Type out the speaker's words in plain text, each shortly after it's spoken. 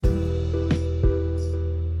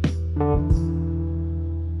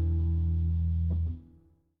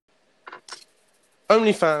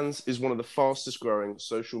OnlyFans is one of the fastest growing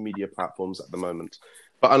social media platforms at the moment.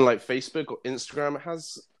 But unlike Facebook or Instagram, it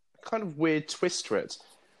has a kind of weird twist to it,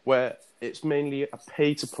 where it's mainly a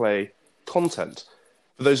pay-to-play content.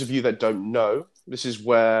 For those of you that don't know, this is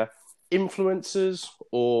where influencers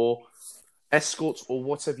or escorts or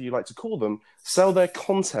whatever you like to call them sell their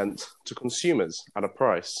content to consumers at a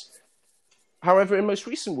price. However, in most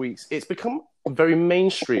recent weeks, it's become very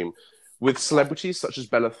mainstream, with celebrities such as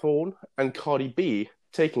Bella Thorne and Cardi B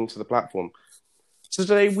taking to the platform. So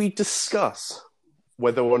today we discuss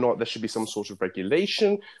whether or not there should be some sort of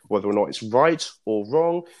regulation, whether or not it's right or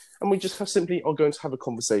wrong, and we just simply are going to have a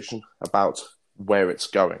conversation about where it's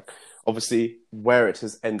going. Obviously, where it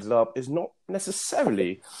has ended up is not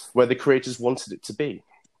necessarily where the creators wanted it to be.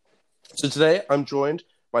 So today I'm joined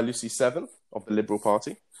by Lucy Severn of the Liberal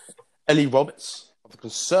Party, Eleanor Roberts of the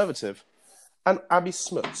Conservative, and Abi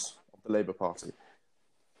Smuts of the Labour Party.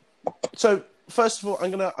 So first of all, I'm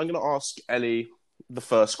gonna ask Ellie the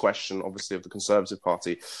first question, obviously, of the Conservative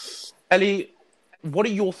Party. Ellie, what are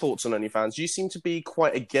your thoughts on OnlyFans? You seem to be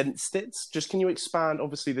quite against it. Just can you expand?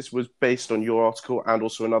 Obviously, this was based on your article and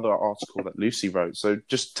also another article that Lucy wrote. So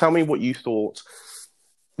just tell me what you thought,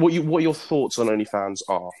 what your thoughts on OnlyFans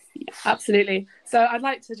are. Yeah, absolutely. So I'd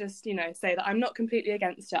like to just, say that I'm not completely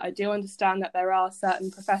against it. I do understand that there are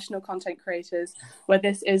certain professional content creators where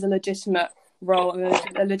this is a legitimate role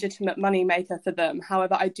and a legitimate money maker for them.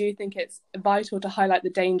 However, I do think it's vital to highlight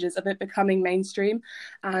the dangers of it becoming mainstream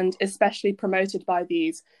and especially promoted by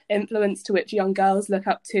these influencers to which young girls look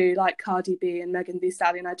up to, like Cardi B and Megan Thee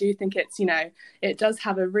Stallion. I do think it's, it does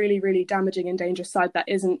have a really, really damaging and dangerous side that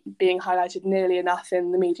isn't being highlighted nearly enough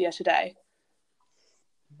in the media today.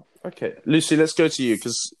 Okay, Lucy, let's go to you,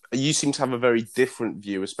 because you seem to have a very different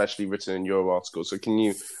view, especially written in your article. So can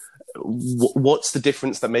you, what's the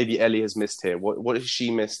difference that maybe Ellie has missed here? What has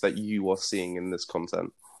she missed that you are seeing in this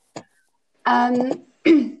content? I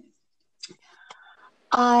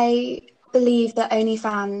believe that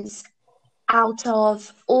OnlyFans, out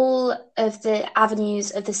of all of the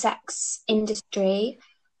avenues of the sex industry,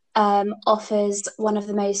 offers one of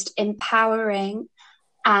the most empowering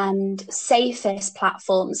and safest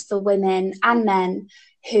platforms for women and men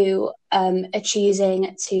who are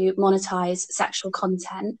choosing to monetize sexual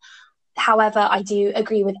content. However, I do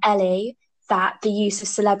agree with Ellie that the use of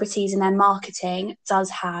celebrities in their marketing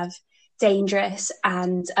does have dangerous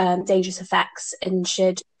effects and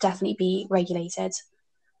should definitely be regulated.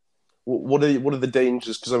 What are the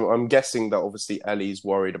dangers? Because I'm guessing that obviously Ellie's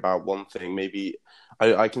worried about one thing. Maybe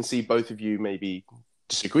I can see both of you maybe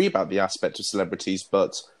disagree about the aspect of celebrities,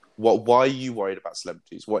 but why are you worried about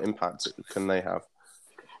celebrities? What impact can they have?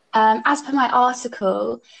 As per my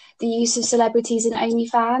article, the use of celebrities in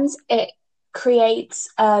OnlyFans, it creates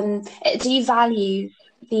it devalues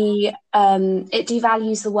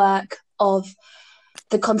the work of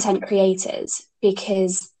the content creators,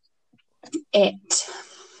 because it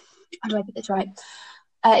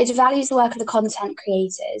devalues the work of the content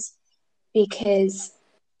creators because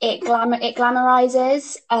it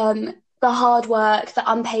glamorizes the hard work,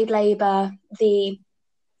 the unpaid labor,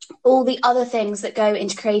 all the other things that go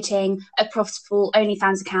into creating a profitable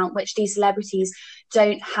OnlyFans account, which these celebrities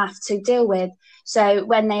don't have to deal with. So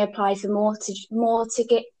when they apply for mortgages,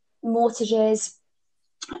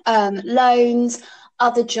 loans,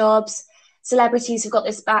 other jobs, celebrities have got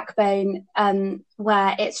this backbone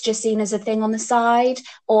where it's just seen as a thing on the side,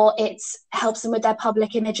 or it helps them with their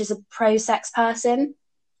public image as a pro-sex person.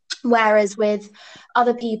 Whereas with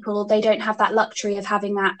other people, they don't have that luxury of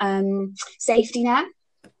having that safety net.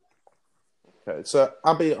 Okay, so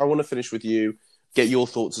Abi, I want to finish with you, get your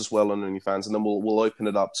thoughts as well on OnlyFans, and then we'll open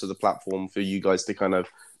it up to the platform for you guys to kind of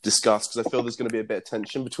discuss, because I feel there's going to be a bit of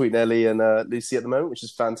tension between Ellie and Lucy at the moment, which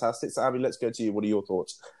is fantastic. So Abi, let's go to you. What are your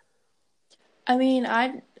thoughts? I mean,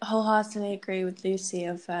 I wholeheartedly agree with Lucy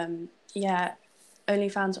of,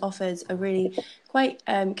 OnlyFans offers a really quite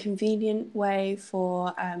convenient way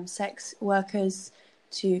for sex workers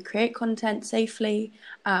to create content safely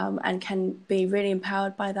and can be really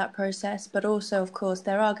empowered by that process. But also, of course,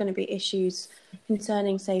 there are going to be issues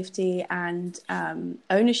concerning safety and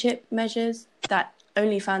ownership measures that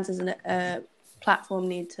OnlyFans as a platform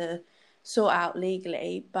need to sort out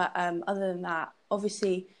legally. But other than that,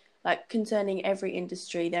 obviously, like concerning every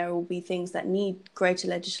industry, there will be things that need greater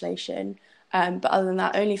legislation. But other than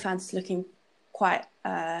that, OnlyFans is looking quite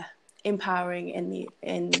empowering in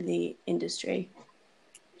the industry.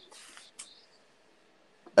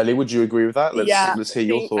 Ellie, would you agree with that? Let's hear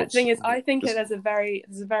your thoughts. The thing is, I think there's a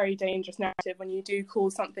very dangerous narrative when you do call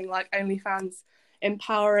something like OnlyFans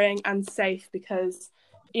empowering and safe, because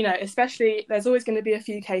especially there's always going to be a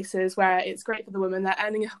few cases where it's great for the woman, they're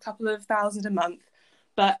earning a couple of thousand a month,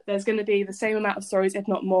 but there's going to be the same amount of stories, if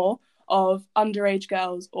not more, of underage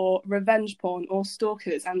girls or revenge porn or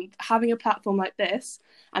stalkers. And having a platform like this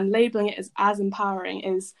and labeling it as empowering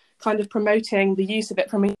is kind of promoting the use of it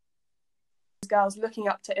from girls looking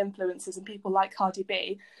up to influencers and people like Cardi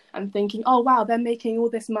B and thinking, oh wow, they're making all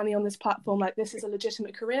this money on this platform, like this is a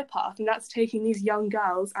legitimate career path. And that's taking these young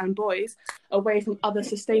girls and boys away from other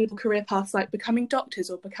sustainable career paths like becoming doctors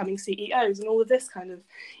or becoming CEOs and all of this kind of,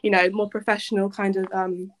 more professional kind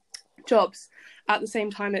of jobs. At the same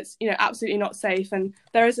time, it's absolutely not safe, and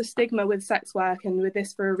there is a stigma with sex work and with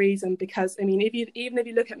this for a reason, because if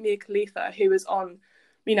you look at Mia Khalifa, who was on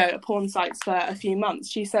porn sites for a few months,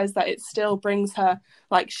 she says that it still brings her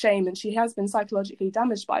like shame, and she has been psychologically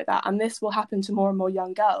damaged by that, and this will happen to more and more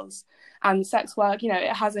young girls. And sex work,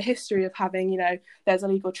 it has a history of having, there's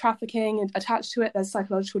illegal trafficking attached to it, there's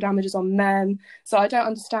psychological damages on men. So I don't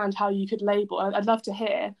understand how you could label. I'd love to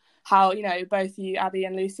hear how both you, Abby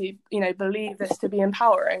and Lucy, believe this to be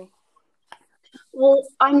empowering. Well,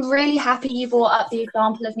 I'm really happy you brought up the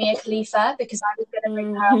example of Mia Khalifa, because I was going to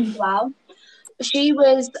bring her up as well. She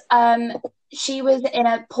was in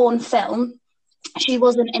a porn film. She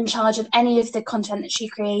wasn't in charge of any of the content that she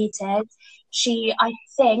created. I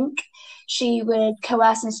think she would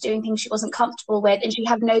coerce into doing things she wasn't comfortable with, and she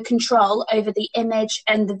had no control over the image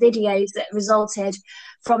and the videos that resulted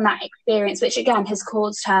from that experience, which again has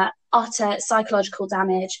caused her utter psychological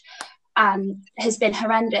damage and has been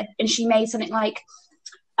horrendous. And she made something like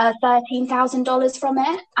 $13,000 from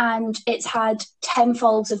it, and it's had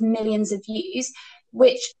tenfolds of millions of views,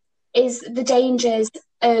 which is the dangers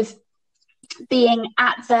of being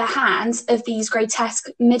at the hands of these grotesque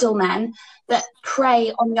middlemen that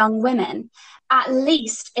prey on young women. At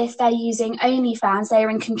least if they're using OnlyFans, they are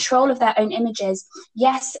in control of their own images.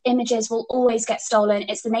 Yes, images will always get stolen.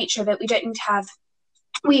 It's the nature of it. We don't need to have...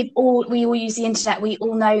 We all use the internet. We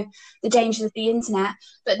all know the dangers of the internet,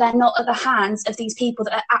 but they're not at the hands of these people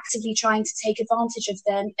that are actively trying to take advantage of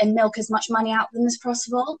them and milk as much money out of them as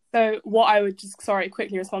possible. So what I would just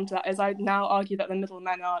quickly respond to that is I now argue that the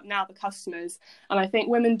middlemen are now the customers, and I think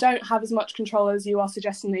women don't have as much control as you are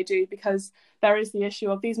suggesting they do, because there is the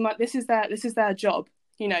issue of this is their job.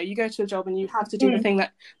 You go to a job and you have to do the thing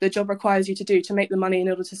that the job requires you to do to make the money in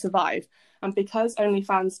order to survive. And because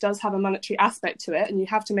OnlyFans does have a monetary aspect to it, and you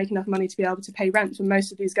have to make enough money to be able to pay rent for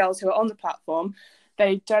most of these girls who are on the platform,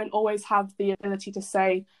 they don't always have the ability to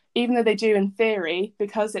say, even though they do in theory,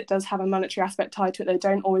 because it does have a monetary aspect tied to it, they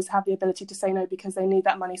don't always have the ability to say no because they need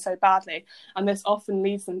that money so badly. And this often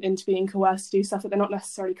leads them into being coerced to do stuff that they're not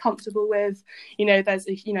necessarily comfortable with. There's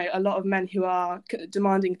a lot of men who are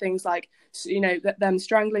demanding things like, them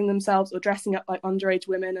strangling themselves or dressing up like underage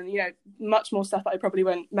women, and much more stuff that I probably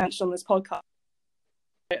won't mention on this podcast.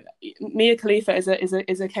 Mia Khalifa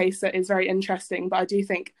is a case that is very interesting, but I do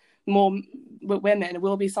think more women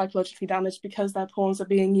will be psychologically damaged because their porns are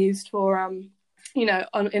being used for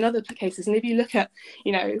in other cases. And if you look at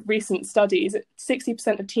recent studies,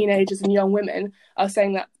 60% of teenagers and young women are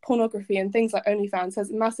saying that pornography and things like OnlyFans has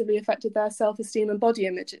massively affected their self-esteem and body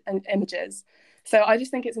images. So I just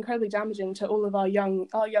think it's incredibly damaging to all of our young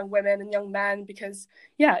women and young men, because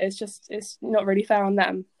it's not really fair on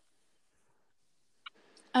them.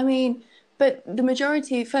 I mean, but the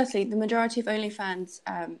majority of OnlyFans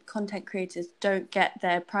content creators don't get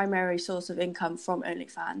their primary source of income from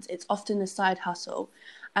OnlyFans. It's often a side hustle.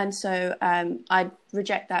 And so I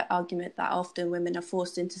reject that argument that often women are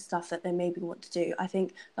forced into stuff that they maybe want to do. I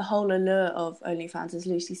think the whole allure of OnlyFans, as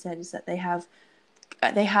Lucy said, is that they have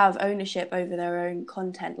ownership over their own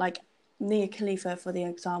content. Like Mia Khalifa, for the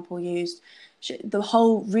example used, the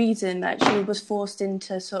whole reason that she was forced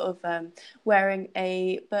into sort of wearing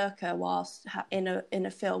a burqa whilst in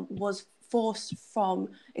a film was forced from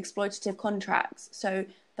exploitative contracts. So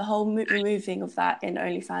the whole removing of that in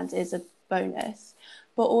OnlyFans is a bonus.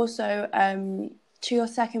 But also, to your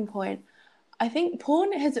second point, I think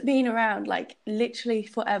porn has been around like literally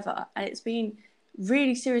forever, and it's been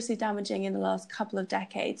really seriously damaging in the last couple of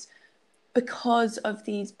decades because of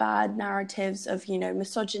these bad narratives of,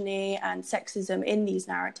 misogyny and sexism in these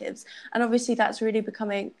narratives. And obviously that's really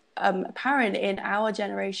becoming apparent in our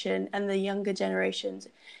generation and the younger generations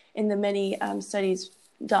in the many studies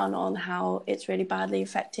done on how it's really badly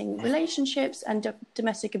affecting relationships and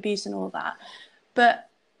domestic abuse and all that. But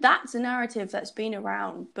that's a narrative that's been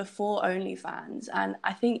around before OnlyFans. And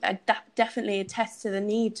I think I definitely attests to the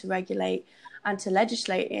need to regulate and to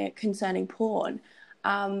legislate it concerning porn.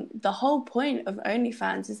 The whole point of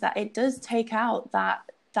OnlyFans is that it does take out that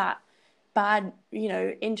bad,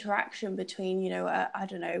 interaction between, I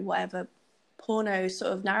don't know, whatever porno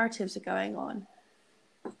sort of narratives are going on.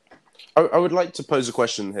 I would like to pose a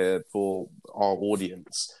question here for our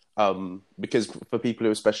audience, because for people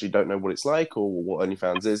who especially don't know what it's like or what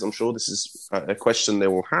OnlyFans is, I'm sure this is a question they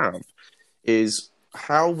will have, is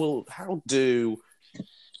how do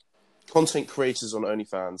content creators on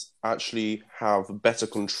OnlyFans actually have better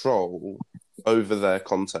control over their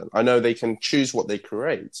content? I know they can choose what they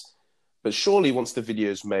create, but surely once the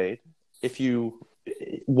video is made, if you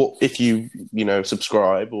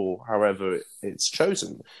subscribe or however it's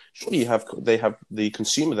chosen, surely the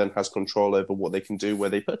consumer then has control over what they can do, where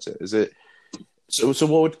they put it. Is it so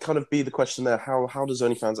what would kind of be the question there? How does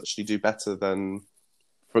OnlyFans actually do better than,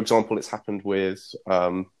 for example, it's happened with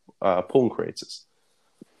porn creators?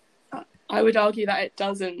 I would argue that it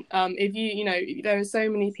doesn't. If there are so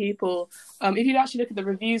many people, if you actually look at the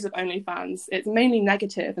reviews of OnlyFans, it's mainly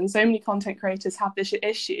negative, and so many content creators have this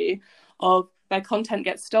issue of their content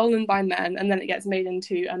gets stolen by men, and then it gets made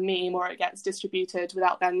into a meme, or it gets distributed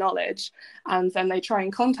without their knowledge, and then they try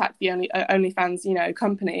and contact the OnlyFans,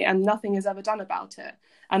 company, and nothing is ever done about it.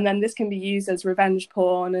 And then this can be used as revenge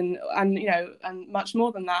porn and much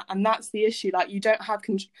more than that. And that's the issue. Like, you don't have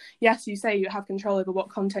yes, you say you have control over what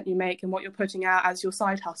content you make and what you're putting out as your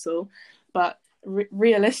side hustle, but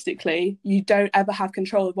realistically, you don't ever have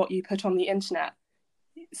control of what you put on the internet.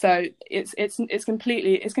 So it's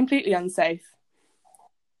completely unsafe.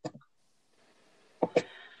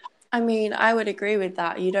 I mean, I would agree with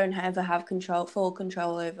that. You don't ever have full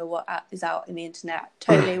control over what is out in the internet.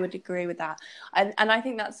 Totally would agree with that. And I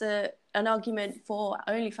think that's an argument for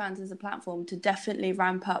OnlyFans as a platform to definitely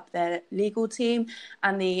ramp up their legal team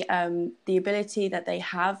and the ability that they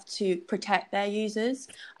have to protect their users.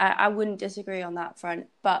 I wouldn't disagree on that front.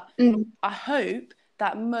 But I hope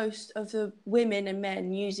that most of the women and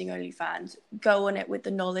men using OnlyFans go on it with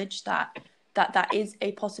the knowledge that is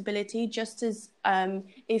a possibility. Just as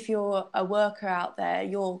if you're a worker out there,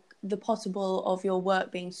 the possible of your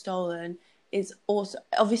work being stolen is also,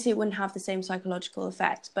 obviously it wouldn't have the same psychological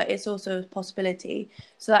effect, but it's also a possibility.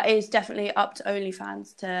 So that is definitely up to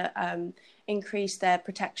OnlyFans to increase their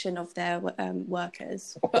protection of their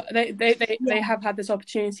workers. But they have had this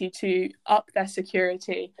opportunity to up their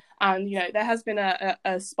security, and there has been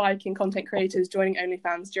a spike in content creators joining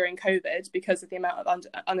OnlyFans during COVID because of the amount of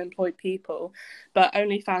unemployed people, but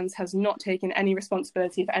OnlyFans has not taken any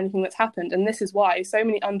responsibility for anything that's happened, and this is why so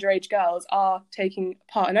many underage girls are taking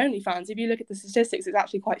part in OnlyFans. If you look at the statistics, it's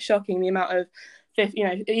actually quite shocking the amount of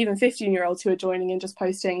even 15-year-olds who are joining and just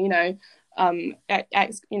posting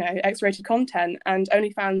X-rated content. And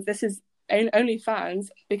OnlyFans,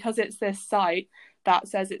 because it's this site that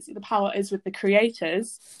says the power is with the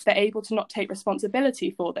creators, they're able to not take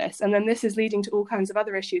responsibility for this, and then this is leading to all kinds of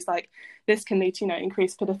other issues. Like, this can lead to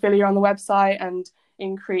increased pedophilia on the website and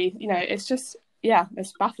increase it's just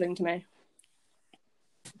it's baffling to me.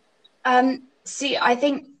 See, I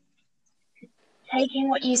think taking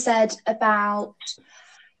what you said about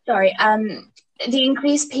the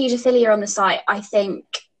increased paedophilia on the site, I think,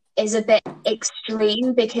 is a bit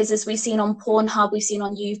extreme, because as we've seen on Pornhub, we've seen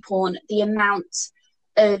on YouPorn, the amount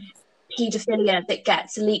of paedophilia that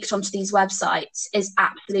gets leaked onto these websites is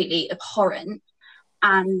absolutely abhorrent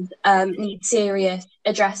and needs serious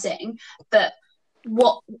addressing. But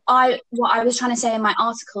what I was trying to say in my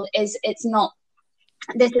article is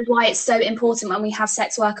this is why it's so important when we have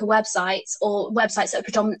sex worker websites or websites that are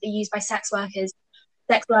predominantly used by sex workers.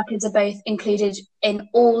 Sex workers are both included in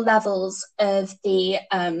all levels of the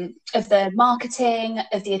marketing,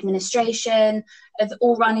 of the administration, of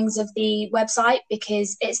all runnings of the website,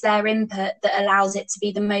 because it's their input that allows it to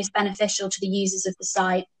be the most beneficial to the users of the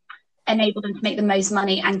site, enable them to make the most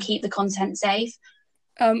money and keep the content safe.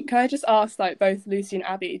 Can I just ask, both Lucy and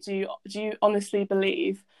Abby, do you honestly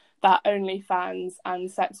believe that OnlyFans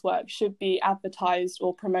and sex work should be advertised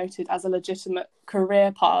or promoted as a legitimate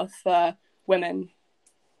career path for women?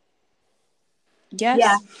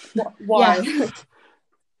 Yes. Yeah. Why? Yeah.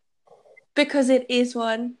 Because it is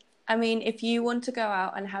one. I mean, if you want to go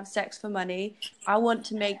out and have sex for money, I want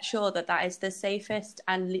to make sure that is the safest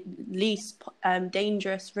and least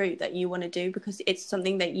dangerous route that you want to do, because it's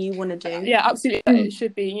something that you want to do. Yeah, absolutely. It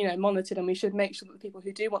should be, monitored, and we should make sure that the people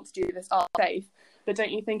who do want to do this are safe. But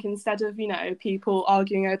don't you think instead of, people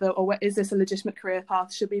arguing over, is this a legitimate career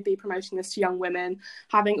path? Should we be promoting this to young women?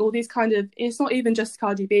 Having all these it's not even just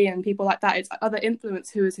Cardi B and people like that. It's other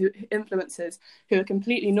influencers who are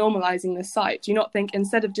completely normalizing this site. Do you not think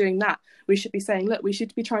instead of doing that, we should be saying, look, we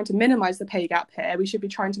should be trying to minimize the pay gap here. We should be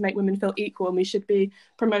trying to make women feel equal, and we should be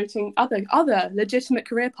promoting other legitimate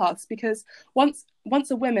career paths, because once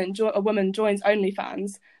a woman joins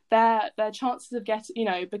OnlyFans, their chances of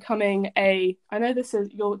becoming I know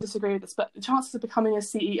you'll disagree with this, but the chances of becoming a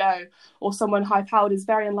CEO or someone high powered is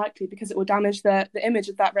very unlikely, because it will damage the image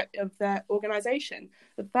of their organization.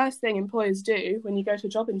 The first thing employers do when you go to a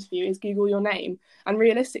job interview is Google your name, and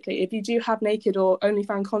realistically, if you do have naked or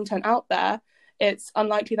OnlyFans content out there, it's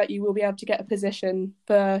unlikely that you will be able to get a position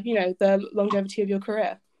for the longevity of your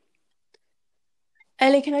career.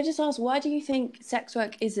 Ellie, can I just ask, why do you think sex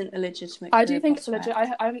work isn't a legitimate career? I do think it's legit.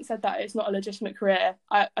 I haven't said that it's not a legitimate career.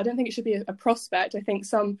 I don't think it should be a prospect. I think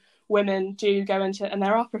some women do go into it, and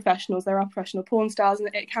there are professional porn stars, and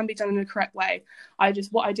it can be done in a correct way.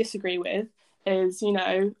 What I disagree with is,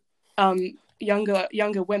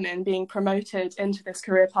 younger women being promoted into this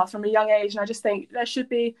career path from a young age. And I just think there should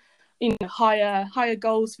be, higher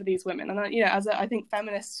goals for these women. And I think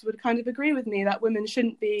feminists would kind of agree with me that women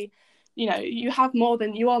shouldn't be, you are more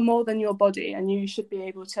than your body, and you should be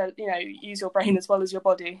able to, use your brain as well as your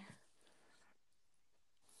body.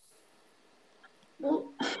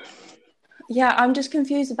 Well, yeah, I'm just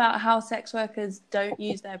confused about how sex workers don't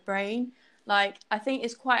use their brain. Like, I think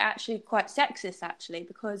it's quite sexist, actually,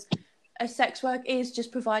 because a sex work is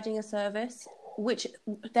just providing a service, which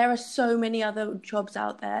there are so many other jobs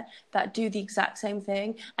out there that do the exact same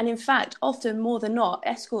thing. And in fact, often more than not,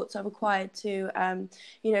 escorts are required to,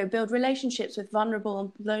 build relationships with vulnerable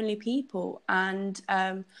and lonely people, and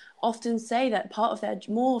often say that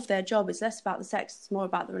more of their job is less about the sex, it's more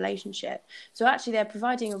about the relationship. So actually, they're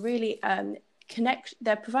providing a really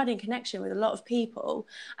they're providing connection with a lot of people,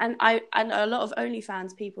 and a lot of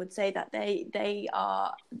OnlyFans people would say that they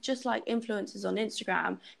are just like influencers on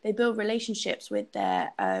Instagram. They build relationships with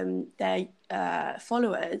their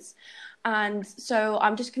followers, and so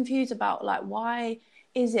I'm just confused about, like, why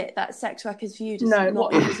is it that sex work is viewed as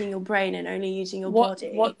not using your brain and only using your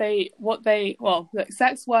body? Look,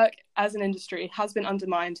 sex work as an industry has been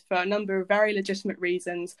undermined for a number of very legitimate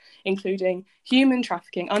reasons, including human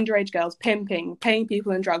trafficking, underage girls, pimping, paying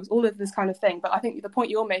people in drugs, all of this kind of thing. But I think the point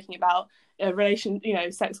you're making about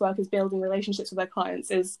sex workers building relationships with their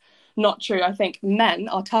clients is not true. I think men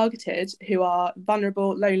are targeted who are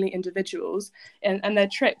vulnerable, lonely individuals, and they're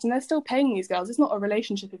tricked, and they're still paying these girls. It's not a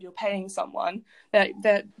relationship if you're paying someone.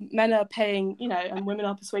 That men are paying, and women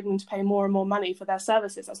are persuading them to pay more and more money for their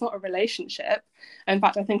services. That's not a relationship. In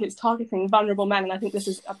fact, I think it's targeting vulnerable men, and I think this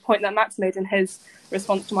is a point that Max made in his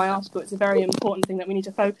response to my article. It's a very important thing that we need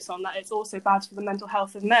to focus on, that it's also bad for the mental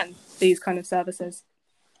health of men, these kind of services.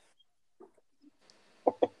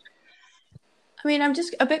 I mean, I'm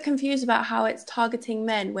just a bit confused about how it's targeting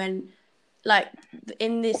men when, like,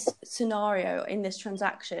 in this scenario, in this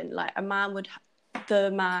transaction, like, the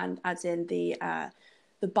man, as in the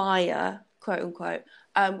buyer, quote unquote,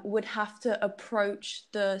 would have to approach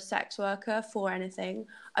the sex worker for anything.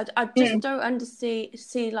 I just don't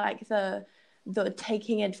see like the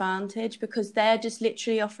taking advantage, because they're just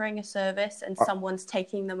literally offering a service and someone's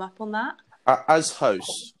taking them up on that. As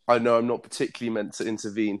host, I know I'm not particularly meant to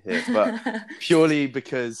intervene here, but purely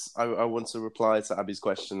because I want to reply to Abby's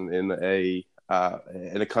question in a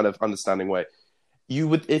kind of understanding way.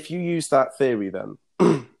 If you use that theory, then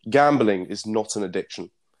gambling is not an addiction,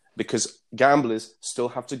 because gamblers still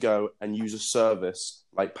have to go and use a service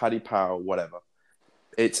like Paddy Power, whatever.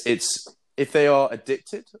 It's if they are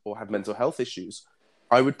addicted or have mental health issues,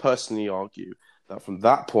 I would personally argue that from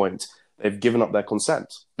that point, they've given up their consent,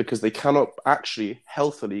 because they cannot actually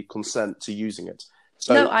healthily consent to using it.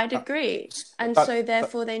 So, no, I'd agree. And so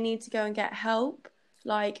therefore they need to go and get help.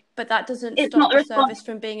 Like, but that doesn't stop the service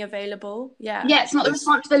from being available. Yeah. Yeah, it's not the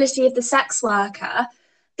responsibility of the sex worker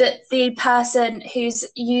that the person who's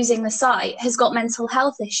using the site has got mental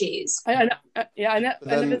health issues. I know.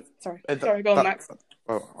 Sorry, go on, Max.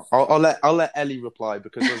 I'll let Ellie reply,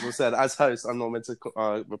 because, as I said, as host, I'm not meant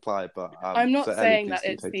to reply. But I'm not saying that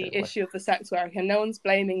it's the issue of the sex worker. No one's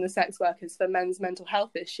blaming the sex workers for men's mental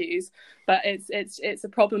health issues, but it's a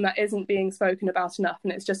problem that isn't being spoken about enough,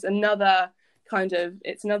 and it's just another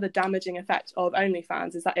it's another damaging effect of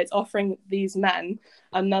OnlyFans, is that it's offering these men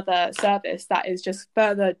another service that is just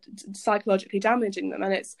further psychologically damaging them,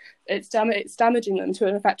 and it's damaging them to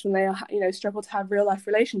an effect when they are, struggle to have real life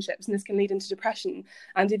relationships, and this can lead into depression.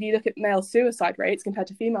 And if you look at male suicide rates compared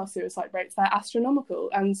to female suicide rates, they're astronomical.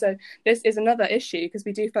 And so this is another issue, because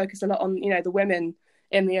we do focus a lot on the women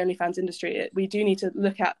in the OnlyFans industry. We do need to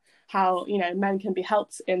look at how men can be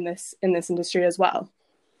helped in this industry as well.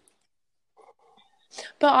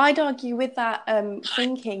 But I'd argue with that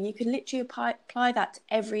thinking, you could literally apply that to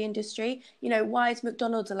every industry. Why is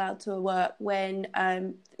McDonald's allowed to work when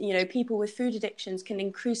people with food addictions can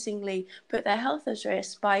increasingly put their health at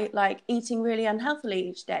risk by eating really unhealthily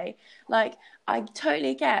each day? I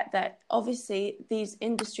totally get that. Obviously, these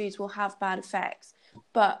industries will have bad effects,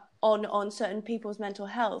 but on certain people's mental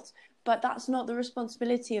health. But that's not the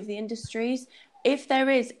responsibility of the industries. If there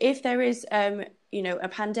is a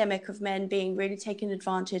pandemic of men being really taken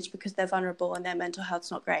advantage because they're vulnerable and their mental health's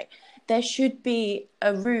not great, there should be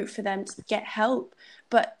a route for them to get help.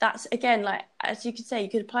 But that's, again, as you could say, you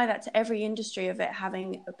could apply that to every industry of it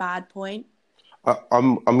having a bad point.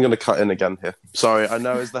 I'm going to cut in again here. Sorry, I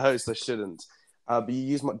know as the host I shouldn't. But you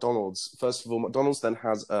use McDonald's. First of all, McDonald's then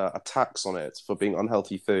has a tax on it for being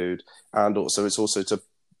unhealthy food, and also it's also to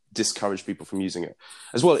discourage people from using it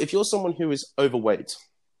as well. If you're someone who is overweight,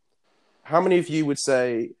 how many of you would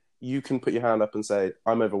say you can put your hand up and say,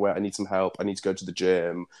 I'm overweight, I need some help, I need to go to the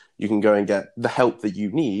gym? You can go and get the help that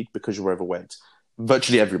you need because you're overweight.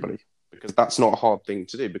 Virtually everybody, because that's not a hard thing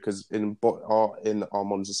to do, because in our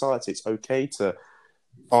modern society, it's okay to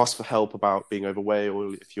ask for help about being overweight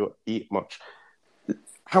or if you eat much.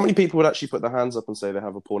 How many people would actually put their hands up and say they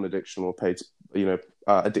have a porn addiction or paid,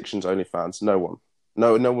 addiction to OnlyFans? No one.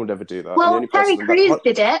 No one would ever do that. Well, Terry Crews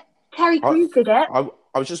did it. Terry Crews did it.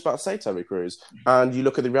 I was just about to say Terry Crews. And you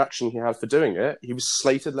look at the reaction he had for doing it. He was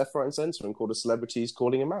slated left, right and centre and called as celebrities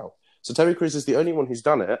calling him out. So Terry Crews is the only one who's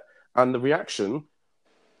done it. And the reaction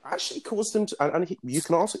actually caused him to... And you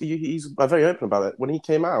can ask... He's very open about it. When he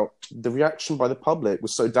came out, the reaction by the public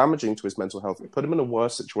was so damaging to his mental health. It put him in a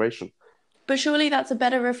worse situation. But surely that's a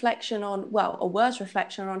better reflection on, a worse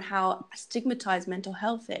reflection on how stigmatized mental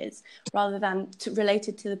health is, rather than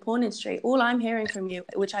related to the porn industry. All I'm hearing from you,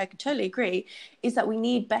 which I totally agree, is that we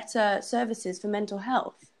need better services for mental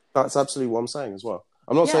health. That's absolutely what I'm saying as well.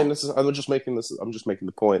 I'm not saying this is. I'm just making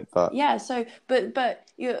the point that. Yeah. So, but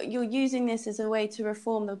you're using this as a way to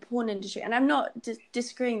reform the porn industry, and I'm not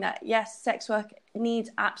disagreeing that yes, sex work needs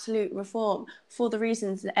absolute reform for the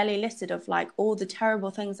reasons that Ellie listed of all the terrible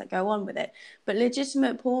things that go on with it. But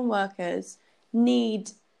legitimate porn workers they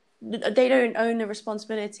don't own the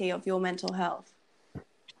responsibility of your mental health.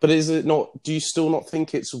 But is it not? Do you still not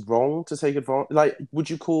think it's wrong to take advantage? Would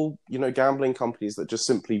you call gambling companies that just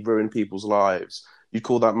simply ruin people's lives? You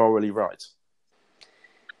call that morally right?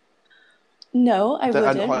 No, I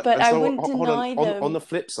wouldn't. But I wouldn't deny them. On the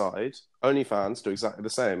flip side, OnlyFans do exactly the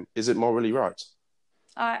same. Is it morally right?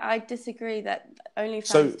 I disagree that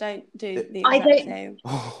OnlyFans don't do the exact same.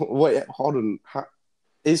 Wait, hold on.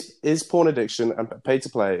 Is porn addiction and pay to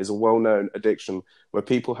play is a well-known addiction where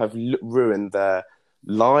people have ruined their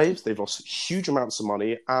lives, they've lost huge amounts of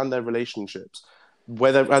money and their relationships.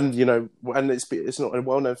 And it's not a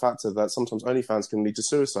well-known factor that sometimes OnlyFans can lead to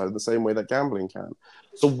suicide in the same way that gambling can.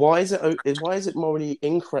 So why is it morally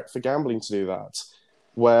incorrect for gambling to do that?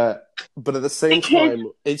 But at the same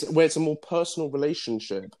time, it's a more personal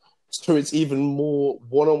relationship, so it's even more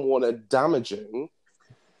one-on-one and damaging,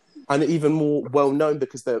 and even more well-known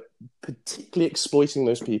because they're particularly exploiting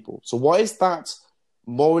those people. So why is that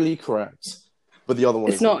morally correct? But the other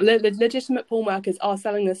one it's not. Legitimate porn workers are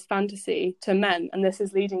selling this fantasy to men, and this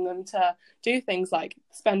is leading them to do things like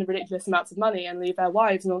spend ridiculous amounts of money and leave their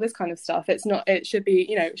wives and all this kind of stuff. It's not. It should be.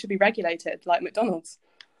 It should be regulated like McDonald's.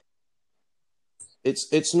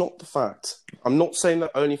 It's not the fact. I'm not saying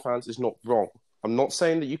that OnlyFans is not wrong. I'm not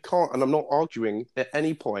saying that you can't, and I'm not arguing at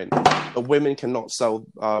any point that women cannot sell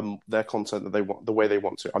their content that they want the way they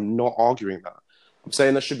want to. I'm not arguing that. I'm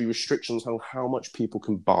saying there should be restrictions on how much people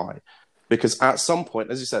can buy. Because at some point,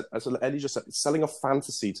 as you said, as Ellie just said, it's selling a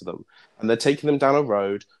fantasy to them. And they're taking them down a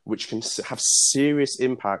road which can have serious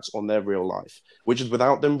impacts on their real life, which is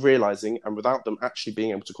without them realizing and without them actually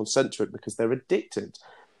being able to consent to it because they're addicted.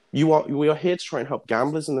 We are here to try and help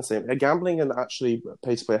gamblers in the same. Gambling and actually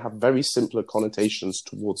pay-to-play have very similar connotations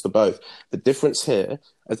towards the both. The difference here,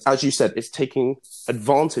 as you said, is taking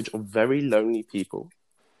advantage of very lonely people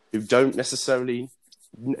who don't necessarily...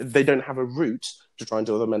 They don't have a route to try and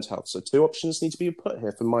deal with their mental health. So two options need to be put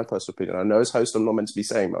here, from my personal opinion. I know as host I'm not meant to be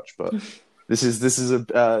saying much, but This is a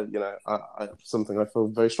something I feel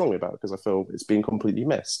very strongly about because I feel it's been completely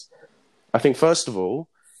missed. I think first of all,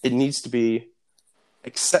 it needs to be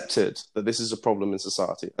accepted that this is a problem in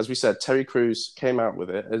society. As we said, Terry Crews came out with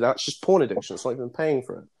it, and that's just porn addiction. It's not even paying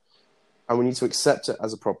for it. And we need to accept it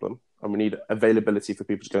as a problem, and we need availability for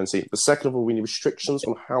people to go and see it. But second of all, we need restrictions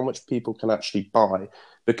on how much people can actually buy,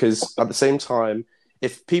 because at the same time,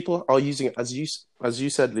 if people are using it, as you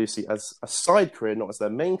said, Lucy, as a side career, not as their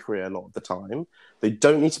main career a lot of the time, they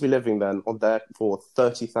don't need to be living then on there for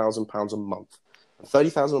 £30,000 a month.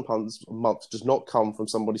 £30,000 a month does not come from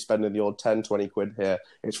somebody spending the odd 10, 20 quid here.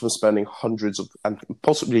 It's from spending hundreds of and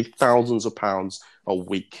possibly thousands of pounds a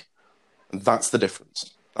week. And that's the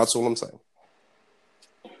difference. That's all I'm saying.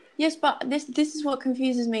 Yes, but this is what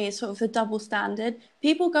confuses me, is sort of the double standard.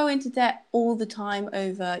 People go into debt all the time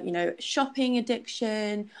over, shopping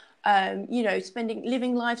addiction,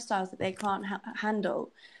 living lifestyles that they can't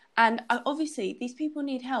handle. And obviously, these people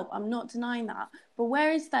need help. I'm not denying that. But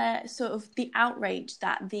where is there sort of the outrage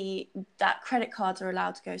that that credit cards are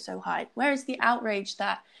allowed to go so high? Where is the outrage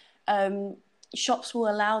that shops will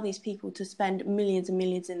allow these people to spend millions and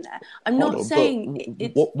millions in there? I'm not saying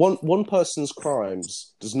it's... One person's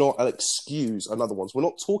crimes does not excuse another one's. We're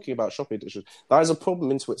not talking about shopping addiction. That is a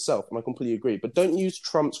problem into itself, and I completely agree. But don't use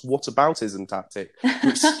Trump's whataboutism tactic to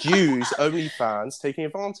excuse OnlyFans taking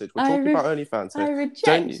advantage. We're talking about OnlyFans here. I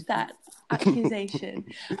reject that accusation.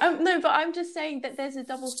 No, but I'm just saying that there's a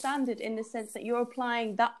double standard in the sense that you're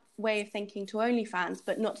applying that way of thinking to OnlyFans,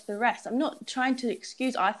 but not to the rest. I'm not trying to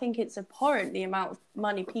excuse. I think it's abhorrent the amount of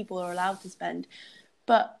money people are allowed to spend.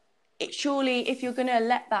 But surely, if you're going to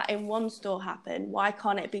let that in one store happen, why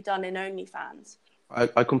can't it be done in OnlyFans?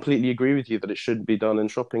 I completely agree with you that it should be done in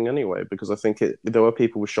shopping anyway, because I think there are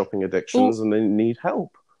people with shopping addictions and they need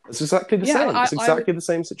help. It's exactly the same. It's exactly the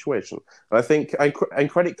same situation. And I think and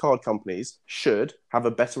credit card companies should have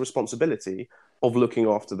a better responsibility of looking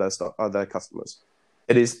after their customers.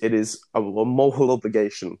 It is a moral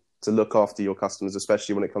obligation to look after your customers,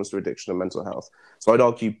 especially when it comes to addiction and mental health. So I'd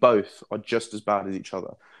argue both are just as bad as each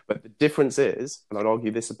other. But the difference is, and I'd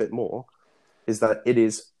argue this a bit more, is that it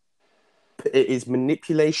is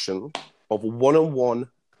manipulation of one-on-one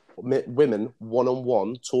women,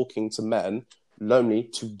 one-on-one talking to men lonely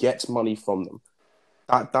to get money from them.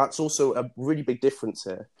 That's also a really big difference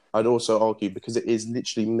here. I'd also argue, because it is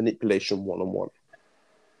literally manipulation one-on-one.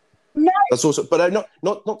 No. That's also, but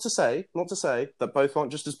not to say that both aren't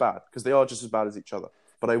just as bad, because they are just as bad as each other.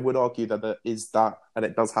 But I would argue that there is that, and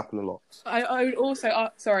it does happen a lot. I would also,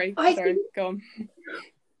 sorry, go on.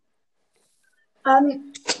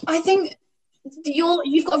 I think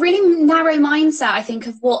you've got a really narrow mindset, I think,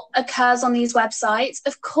 of what occurs on these websites.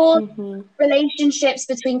 Of course, relationships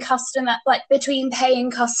between paying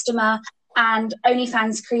customer and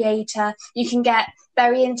OnlyFans creator, you can get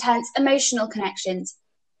very intense emotional connections.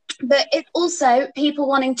 But it's also people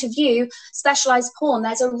wanting to view specialized porn.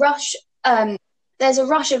 There's a rush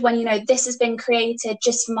of when, this has been created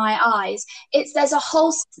just for my eyes. There's a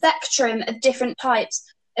whole spectrum of different types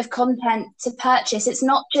of content to purchase. It's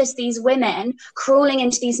not just these women crawling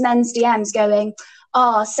into these men's DMs going,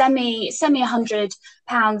 send me £100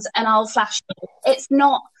 and I'll flash you. It's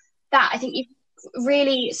not that. I think you've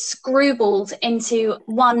really screwballed into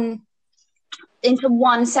one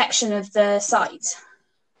section of the site.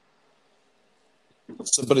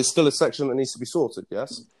 So, but it's still a section that needs to be sorted,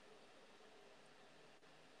 yes?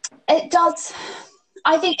 It does.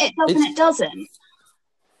 I think it does and it doesn't.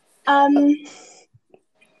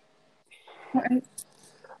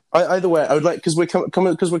 Either way, I would like, because we're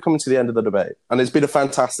coming to the end of the debate, and it's been a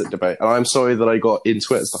fantastic debate, and I'm sorry that I got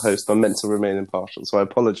into it as the host. I'm meant to remain impartial, so I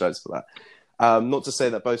apologise for that. Not to say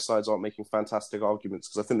that both sides aren't making fantastic arguments,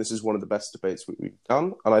 because I think this is one of the best debates we've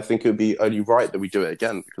done, and I think it would be only right that we do it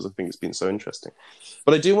again, because I think it's been so interesting.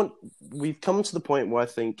 But we've come to the point where I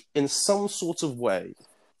think, in some sort of way,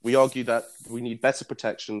 we argue that we need better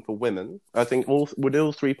protection for women. I think with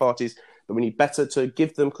all three parties, that we need better to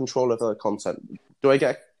give them control over their content. Do I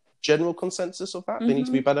get general consensus of that? They need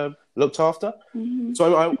to be better looked after.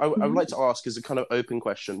 So I would like to ask, as a kind of open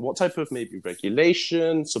question, what type of maybe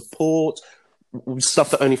regulation, support,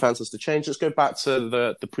 stuff that OnlyFans has to change? Let's go back to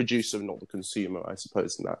the producer, not the consumer, I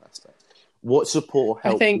suppose, in that aspect. What support or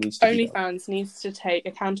help? I think OnlyFans needs to take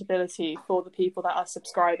accountability for the people that are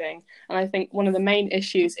subscribing. And I think one of the main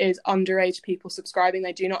issues is underage people subscribing.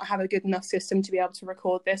 They do not have a good enough system to be able to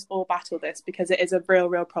record this or battle this, because it is a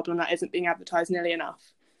real problem that isn't being advertised nearly enough.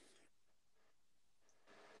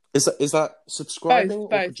 Is that subscribing or Both.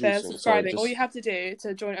 They're producing? Sorry, subscribing. All you just have to do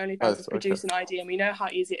to join OnlyFans both. is Okay. produce an ID, and we know how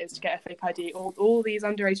easy it is to get a fake ID. All these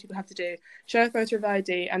underage people have to do, show a photo of the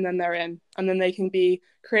ID, and then they're in. And then they can be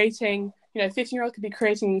creating, 15-year-olds could be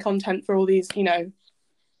creating content for all these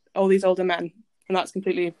older men, and that's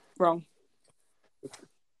completely wrong.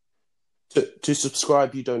 To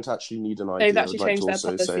subscribe, you don't actually need an ID. They've I actually would like changed to their also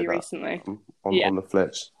policy say that recently. on the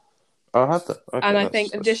flips. I have that. Okay, And I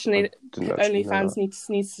think additionally, I didn't actually know OnlyFans that.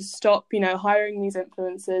 needs to stop, hiring these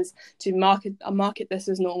influencers to market this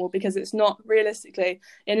as normal, because it's not realistically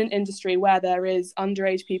in an industry where there is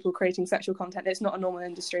underage people creating sexual content. It's not a normal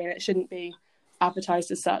industry, and it shouldn't be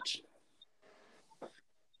advertised as such.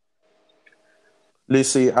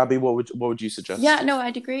 Lucy, Abby, what would you suggest? Yeah, no,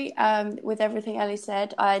 I'd agree with everything Ellie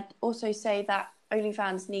said. I'd also say that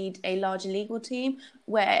OnlyFans need a larger legal team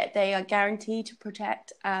where they are guaranteed to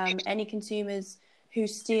protect any consumers who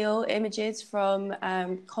steal images from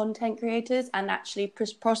content creators and actually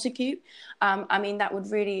prosecute. That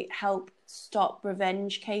would really help stop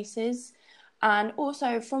revenge cases. And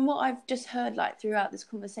also, from what I've just heard throughout this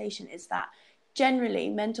conversation, is that generally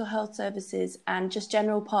mental health services and just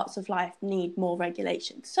general parts of life need more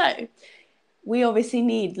regulation. So we obviously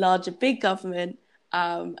need larger big government,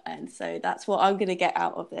 and so that's what I'm going to get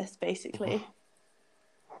out of this, basically.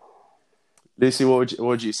 Lucy, what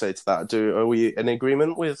would you say to that? Are we in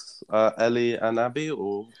agreement with Ellie and Abby,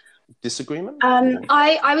 or disagreement?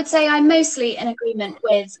 I would say I'm mostly in agreement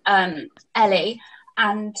with Ellie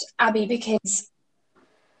and Abby, because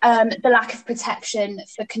the lack of protection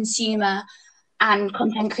for consumer and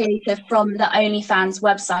content creator from the OnlyFans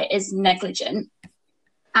website is negligent,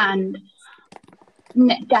 and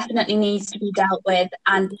definitely needs to be dealt with,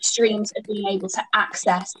 and the streams of being able to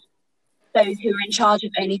access those who are in charge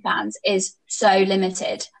of OnlyFans is so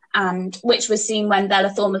limited, and which was seen when Bella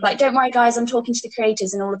Thorne was like, don't worry guys, I'm talking to the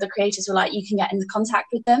creators, and all of the creators were like, you can get into contact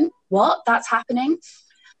with them. What? That's happening?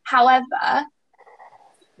 However,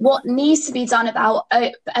 what needs to be done about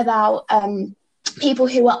people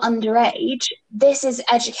who are underage, this is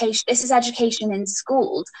education in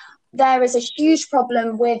schools. There is a huge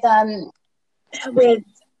problem with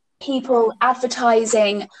people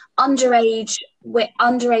advertising underage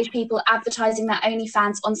people advertising their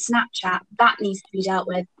OnlyFans on Snapchat. That needs to be dealt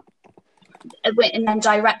with, and then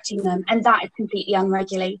directing them, and that is completely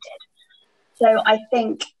unregulated. So I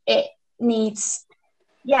think it needs,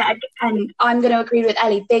 and I'm going to agree with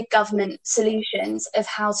Ellie, big government solutions of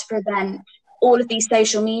how to prevent all of these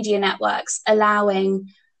social media networks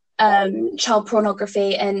allowing child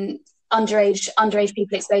pornography and underage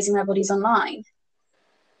people exposing their bodies online.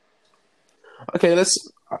 Okay,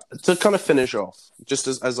 to kind of finish off, just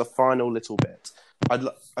as a final little bit,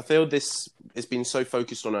 I feel this has been so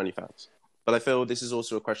focused on OnlyFans, but I feel this is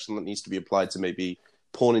also a question that needs to be applied to maybe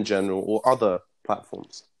porn in general or other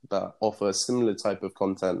platforms that offer a similar type of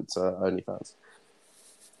content to OnlyFans.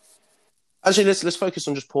 Actually, let's focus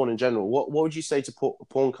on just porn in general. What would you say to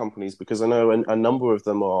porn companies? Because I know a number of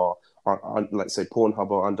them are, let's say, Pornhub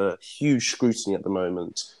are under huge scrutiny at the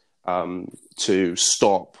moment to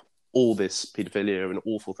stop all this paedophilia and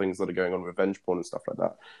awful things that are going on, revenge porn and stuff like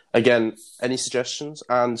that. Again, any suggestions?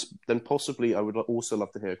 And then possibly I would also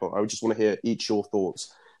love to hear, I would just want to hear each your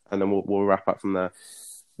thoughts, and then we'll wrap up from there.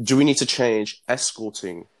 Do we need to change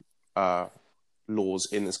escorting laws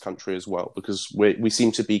in this country as well? Because we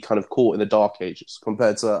seem to be kind of caught in the dark ages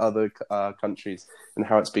compared to other countries and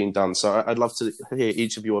how it's being done. So I'd love to hear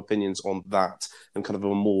each of your opinions on that and kind of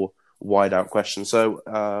a more wide out question. So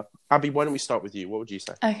Abby, why don't we start with you? What would you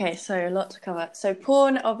say? Okay, so a lot to cover. So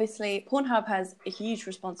Pornhub has a huge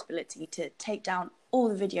responsibility to take down all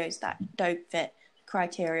the videos that don't fit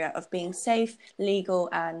criteria of being safe, legal,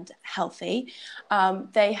 and healthy.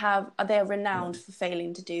 They are renowned for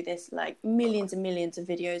failing to do this, like millions and millions of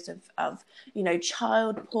videos of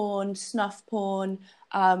child porn, snuff porn,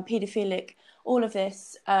 paedophilic, all of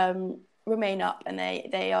this remain up, and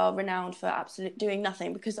they are renowned for absolutely doing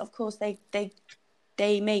nothing, because of course they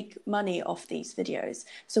make money off these videos.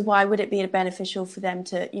 So why would it be beneficial for them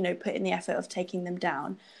to put in the effort of taking them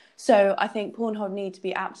down? So I think Pornhub need to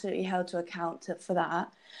be absolutely held to account for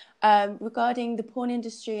that. Regarding the porn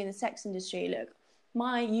industry and the sex industry, look,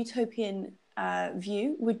 my utopian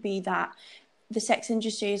view would be that the sex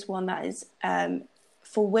industry is one that is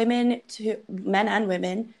for men and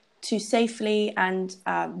women, to safely and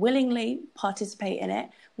willingly participate in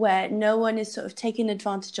it, where no one is sort of taken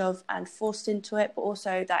advantage of and forced into it, but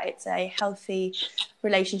also that it's a healthy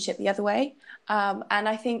relationship the other way. And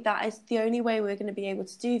I think that is the only way we're going to be able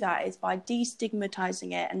to do that, is by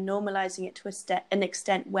destigmatizing it and normalizing it to an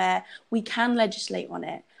extent where we can legislate on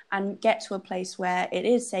it and get to a place where it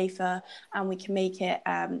is safer and we can make it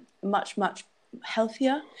much, much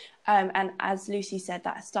healthier. And as Lucy said,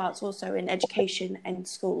 that starts also in education and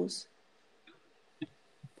schools.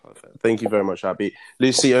 Perfect. Thank you very much, Abi.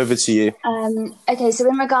 Lucy, over to you. Okay, so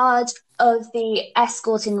in regard of the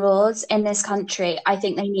escorting laws in this country, I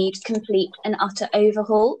think they need complete and utter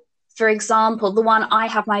overhaul. For example, the one I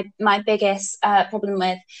have my biggest problem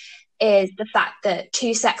with is the fact that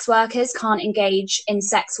two sex workers can't engage in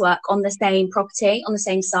sex work on the same property, on the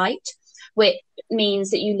same site, which means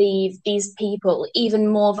that you leave these people even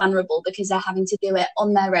more vulnerable because they're having to do it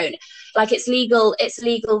on their own. Like it's legal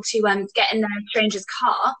to get in a stranger's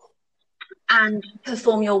car and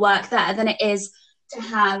perform your work there than it is to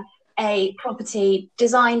have a property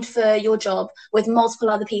designed for your job with multiple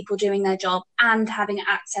other people doing their job and having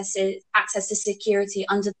access to security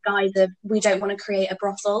under the guise of we don't want to create a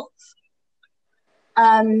brothel.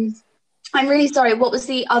 I'm really sorry. What was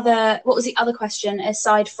the other question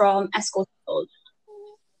aside from escort laws?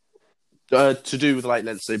 To do with, like,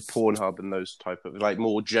 let's say Pornhub and those type of, like,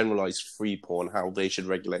 more generalized free porn, how they should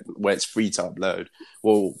regulate where it's free to upload.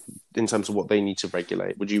 Well, in terms of what they need to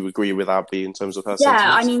regulate, would you agree with Abi in terms of her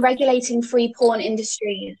sentiments? I mean, regulating free porn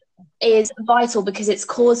industries is vital because it's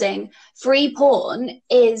causing free porn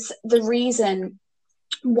is the reason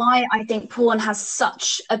why I think porn has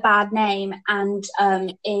such a bad name and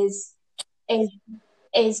is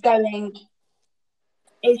going.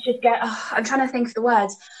 I'm trying to think of the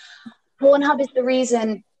words. Pornhub is the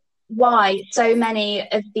reason why so many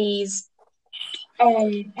of these.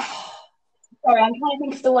 Sorry, I'm trying to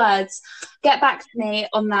think of the words. Get back to me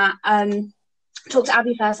on that. Talk to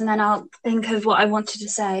Abi first, and then I'll think of what I wanted to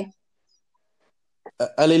say.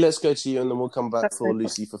 Ellie, let's go to you, and then we'll come back for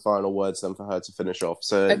Lucy for final words, then for her to finish off.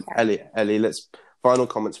 So, okay. Ellie, let's final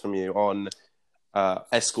comments from you on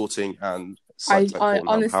escorting and. I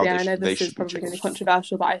honestly, I know this is probably going to be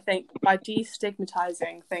controversial, but I think by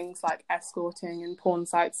destigmatizing things like escorting and porn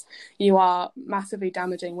sites, you are massively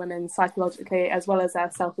damaging women psychologically as well as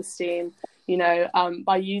their self-esteem. You know,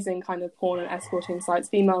 by using kind of porn and escorting sites,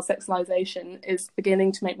 female sexualization is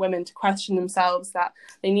beginning to make women to question themselves that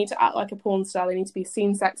they need to act like a porn star, they need to be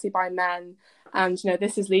seen sexy by men. And, you know,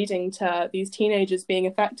 this is leading to these teenagers being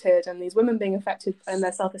affected and these women being affected and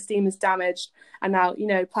their self-esteem is damaged. And now, you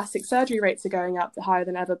know, plastic surgery rates are going up higher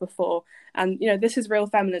than ever before. And, you know, this is real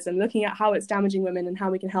feminism, looking at how it's damaging women and how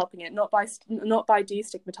we can helping it, not by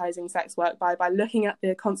destigmatizing sex work, by looking at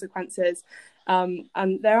the consequences. And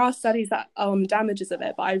there are studies that damages of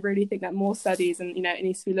it, but I really think that more studies and, you know, it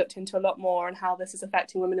needs to be looked into a lot more on how this is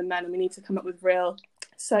affecting women and men, and we need to come up with real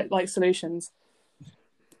solutions.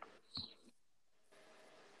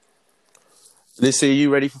 Lucy, are you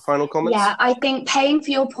ready for final comments? Yeah, I think paying for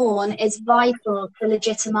your porn is vital to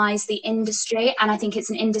legitimise the industry, and I think it's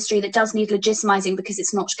an industry that does need legitimising because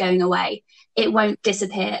it's not going away. It won't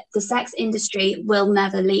disappear. The sex industry will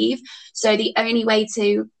never leave. So the only way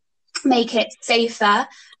to make it safer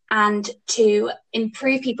and to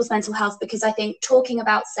improve people's mental health, because I think talking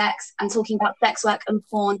about sex and talking about sex work and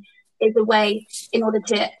porn is a way in order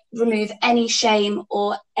to remove any shame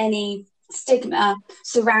or any stigma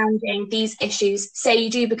surrounding these issues. Say you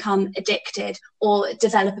do become addicted or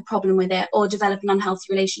develop a problem with it or develop an unhealthy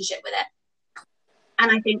relationship with it. And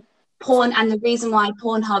I think porn, and the reason why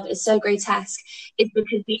Pornhub is so grotesque is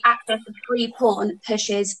because the access of free porn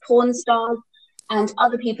pushes porn stars and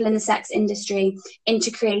other people in the sex industry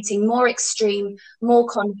into creating more extreme, more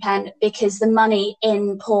content, because the money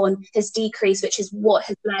in porn has decreased, which is what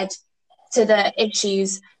has led to the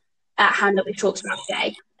issues at hand that we've talked about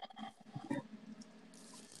today.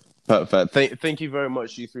 Perfect. Thank you very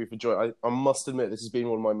much, you three, for joining. I must admit, this has been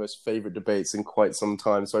one of my most favourite debates in quite some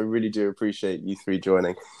time, so I really do appreciate you three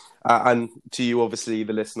joining. And to you, obviously,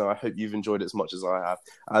 the listener, I hope you've enjoyed it as much as I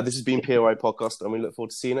have. This has been POI Podcast, and we look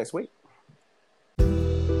forward to seeing you next week.